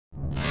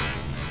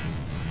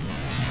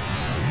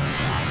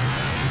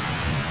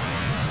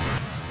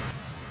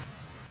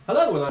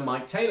Hello, and I'm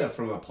Mike Taylor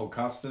from a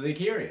podcast for the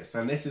curious,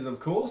 and this is, of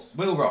course,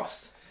 Will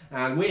Ross.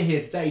 And we're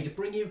here today to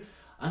bring you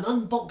an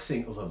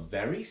unboxing of a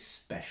very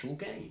special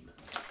game.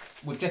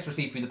 We've just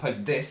received through the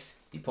post this,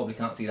 you probably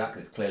can't see that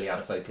because it's clearly out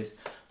of focus,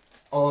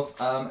 of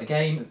a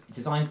game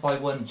designed by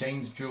one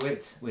James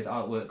Druitt with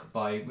artwork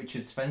by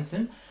Richard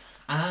Svensson,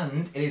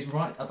 and it is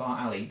right up our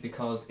alley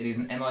because it is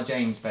an M.R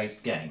James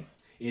based game.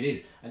 It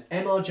is an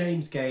M.R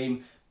James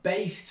game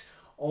based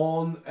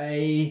on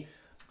a,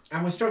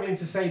 and we're struggling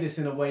to say this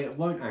in a way that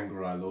won't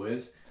anger our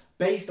lawyers,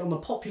 based on the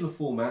popular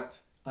format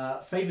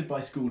favoured by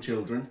school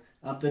children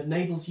that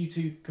enables you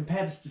to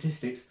compare the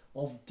statistics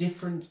of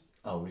different...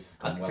 Oh, this has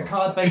gone well. It's a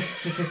card-based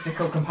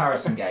statistical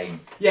comparison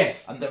game.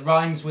 Yes. And that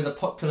rhymes with a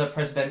popular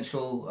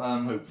presidential...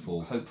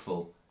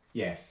 Hopeful.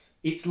 Yes.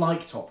 It's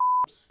like Top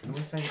Can we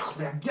say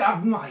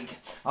Mike!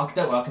 I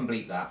can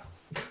bleep that.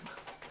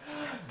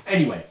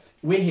 Anyway,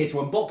 we're here to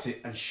unbox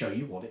it and show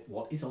you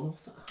what is on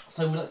offer.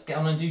 So let's get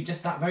on and do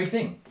just that very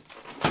thing.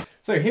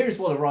 So here is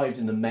what arrived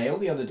in the mail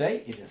the other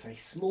day. It is a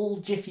small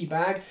jiffy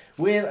bag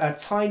with a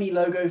tiny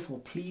logo for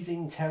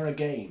Pleasing Terror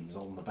Games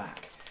on the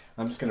back.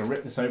 I'm just going to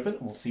rip this open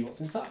and we'll see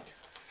what's inside.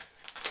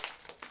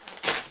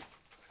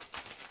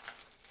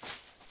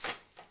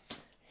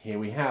 Here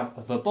we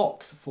have the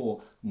box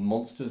for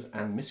Monsters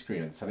and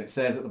Miscreants, and it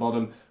says at the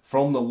bottom,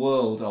 from the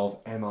world of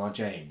M.R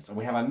James. And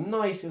we have a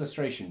nice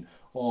illustration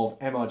of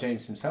M.R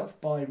James himself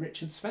by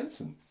Richard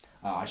Svensson.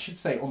 I should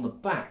say on the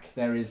back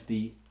there is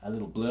a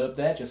little blurb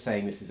there just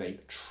saying this is a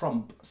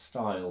Trump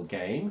style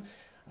game.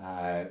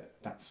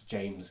 That's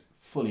James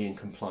fully in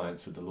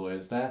compliance with the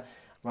lawyers there.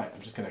 Right,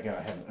 I'm just going to go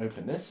ahead and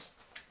open this.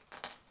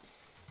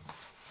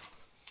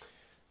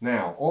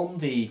 Now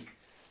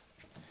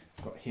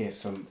got here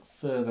some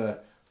further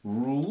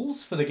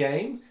rules for the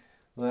game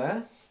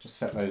there, just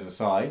set those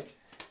aside,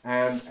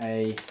 and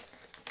a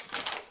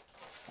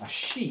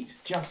sheet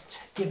just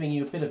giving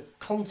you a bit of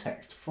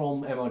context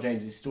from M.R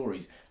James's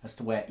stories as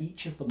to where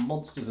each of the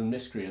monsters and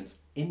miscreants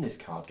in this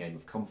card game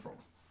have come from.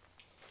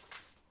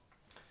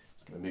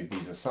 Just going to move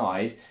these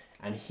aside,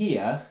 and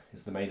here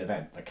is the main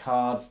event, the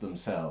cards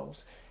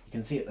themselves. You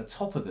can see at the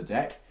top of the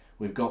deck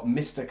we've got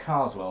Mr.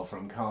 Carswell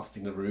from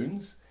Casting the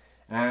Runes,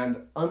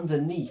 and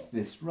underneath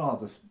this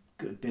rather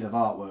good bit of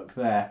artwork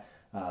there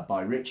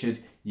by Richard,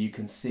 you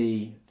can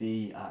see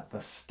the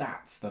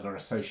stats that are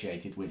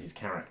associated with his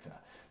character.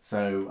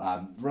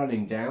 So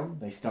running down,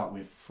 they start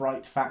with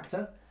Fright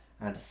Factor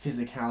and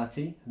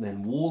Physicality, and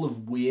then Wall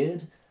of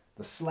Weird,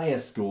 the Slayer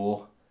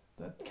Score,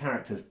 the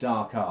character's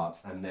Dark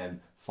Arts, and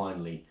then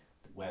finally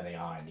where they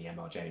are in the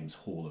M.R James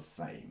Hall of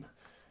Fame.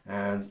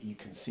 And you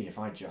can see if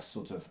I just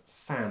sort of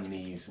fan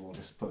these, or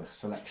just put a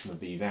selection of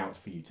these out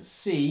for you to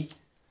see,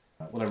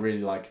 what I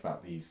really like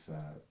about these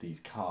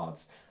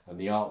cards and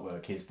the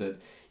artwork is that,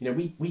 you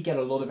know, we get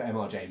a lot of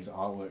M.R James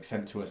artwork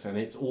sent to us, and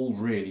it's all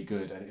really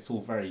good, and it's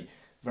all very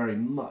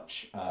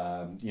much,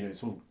 you know, it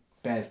sort of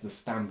bears the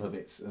stamp of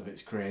its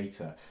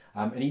creator.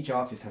 And each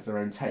artist has their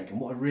own take.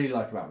 And what I really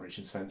like about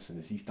Richard Svensson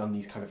is he's done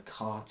these kind of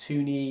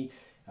cartoony,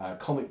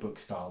 comic book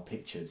style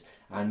pictures,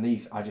 and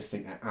these I just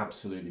think they're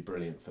absolutely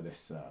brilliant for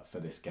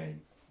this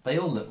game. They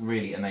all look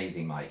really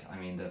amazing, Mike. I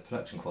mean, the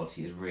production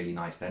quality is really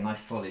nice. They're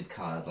nice, solid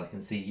cards. I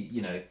can see,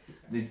 you know,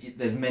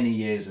 there's many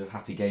years of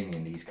happy gaming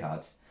in these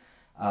cards.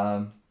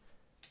 And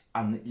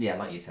yeah,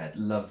 like you said,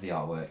 love the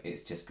artwork.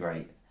 It's just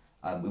great.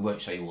 We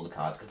won't show you all the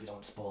cards because we don't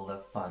want to spoil the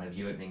fun of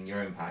you opening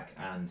your own pack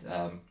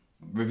and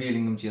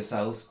revealing them to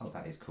yourselves. Oh,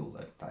 that is cool,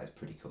 though. That is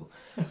pretty cool.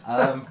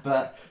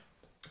 But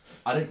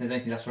I don't think there's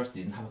anything else for us to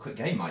do than have a quick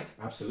game, Mike.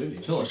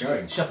 Absolutely. Sure,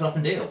 shuffle up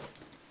and deal.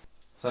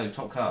 So,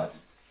 top card.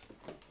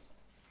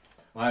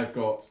 I've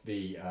got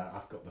the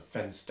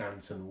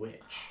Fenstanton Witch.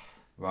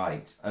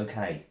 Right.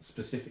 Okay.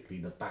 Specifically,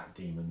 the Bat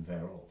Demon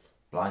thereof.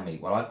 Blimey.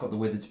 Well, I've got the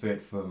Withered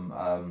Spirit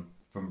from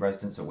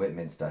Residence at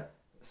Whitminster.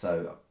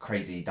 So,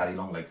 crazy daddy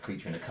long-legged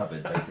creature in a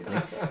cupboard,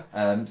 basically.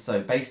 So,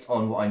 based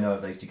on what I know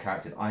of those two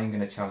characters, I'm going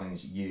to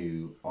challenge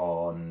you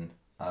on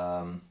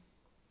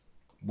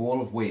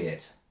Wall of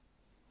Weird.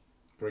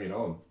 Bring it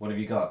on. What have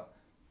you got?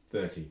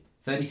 30.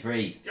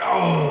 33.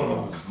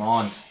 Oh! Come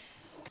on.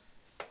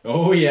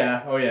 Oh,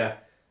 yeah. Oh, yeah.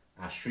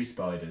 Ash tree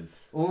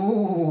spiders.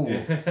 Ooh.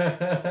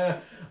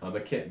 I'm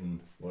a kitten.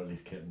 What are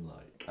these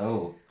kitten-like?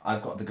 Oh,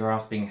 I've got the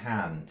grasping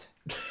hand.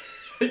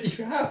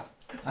 You have?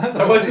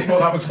 I wasn't thought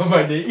that was on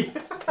my knee.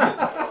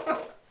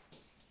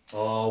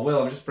 Oh,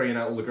 Will, I'm just bringing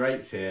out all the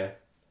greats here.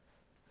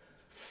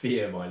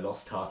 Fear my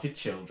lost-hearted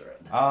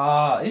children.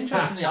 Ah,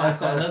 interestingly,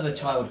 I've got another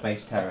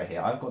child-based terror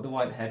here. I've got the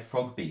white-head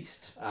frog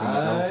beast from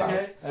the Doll's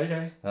House.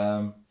 Okay.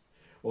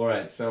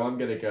 Alright, so I'm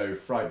going to go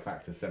Fright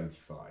Factor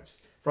 75s.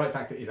 Fright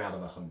Factor is out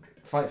of 100.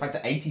 Fright Factor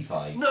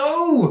 85.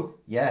 No!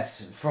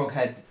 Yes,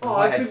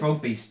 white-head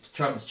frog beast,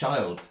 Trump's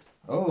child.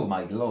 Oh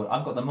my lord,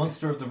 I've got the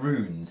Monster of the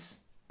Runes.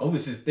 Oh,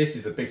 this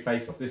is a big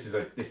face-off. This is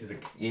a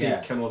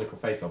big canonical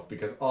face-off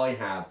because I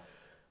have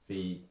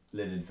the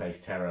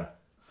linen-faced terror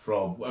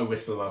from Oh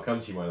Whistle and I'll Come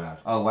to You, My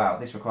Lad. Oh wow,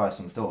 this requires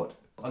some thought.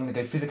 I'm going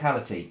to go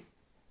Physicality.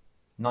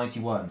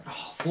 91.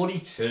 Oh,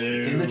 42.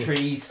 It's in the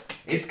trees.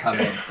 It's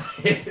coming.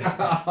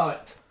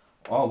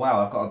 Oh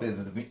wow, I've got a bit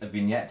of a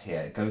vignette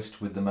here. A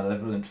ghost with the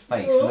malevolent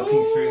face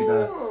looking through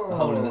the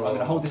hole in the... I'm going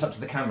to hold this up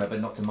to the camera, but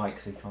not to Mike,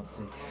 so you can't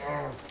see.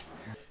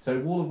 So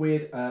Wall of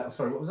Weird,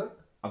 sorry, what was that?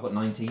 I've got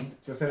 19. Do you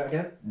want to say that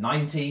again?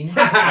 19.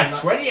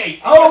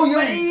 28! Oh,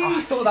 I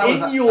thought that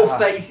was... in your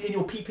face, in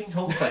your peeping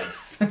Tom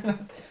face.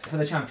 For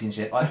the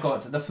championship, I've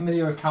got the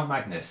Familiar of Count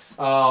Magnus.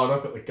 Oh, and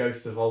I've got the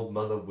ghost of old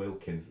Mother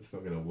Wilkins. It's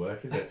not going to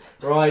work, is it?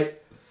 Right.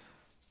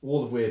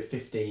 Wall of Weird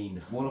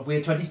 15. Wall of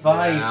Weird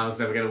 25. Yeah, I was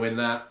never going to win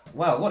that.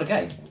 Well, what a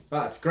game.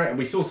 That's great. And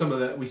we saw some of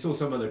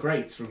the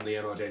greats from the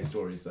M.R James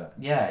stories there.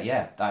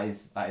 Yeah, that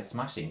is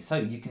smashing. So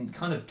you can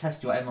kind of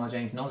test your M.R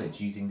James knowledge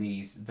using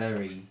these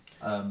very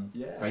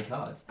great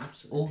cards.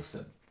 Absolutely.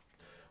 Awesome.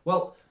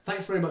 Well,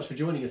 thanks very much for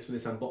joining us for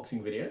this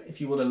unboxing video.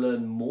 If you want to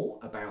learn more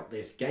about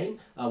this game,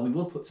 we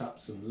will put up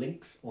some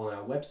links on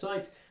our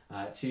website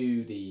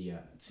to the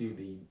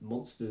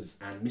Monsters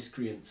and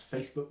Miscreants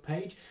Facebook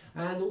page,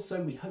 and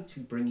also we hope to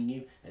be bringing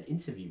you an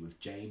interview with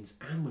James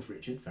and with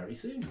Richard very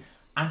soon.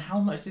 And how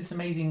much did this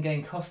amazing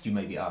game cost, you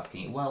may be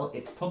asking? Well,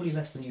 it's probably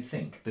less than you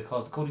think,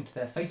 because according to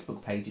their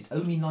Facebook page, it's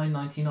only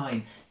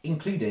 $9.99,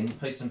 including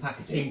post and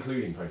packaging.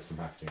 Including post and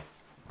packaging.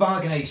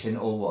 Bargaination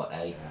or what,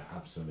 eh? Yeah,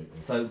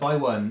 absolutely. So buy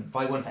one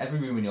for every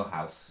room in your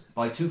house,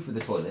 buy 2 for the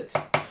toilet,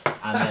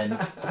 and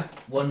then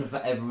 1 for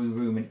every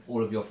room in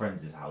all of your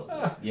friends'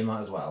 houses. You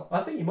might as well.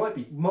 I think you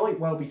might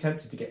well be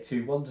tempted to get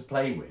 2, 1 to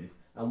play with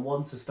and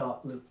 1 to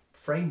start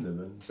frame them,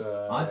 and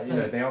I'd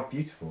say, they are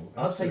beautiful.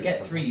 I'd say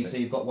get 3 fantastic. so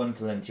you've got 1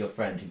 to lend to your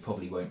friend who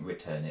probably won't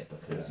return it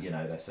because you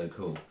know they're so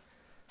cool.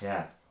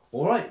 Yeah.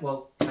 All right.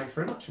 Well, thanks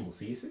very much, and we'll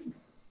see you soon.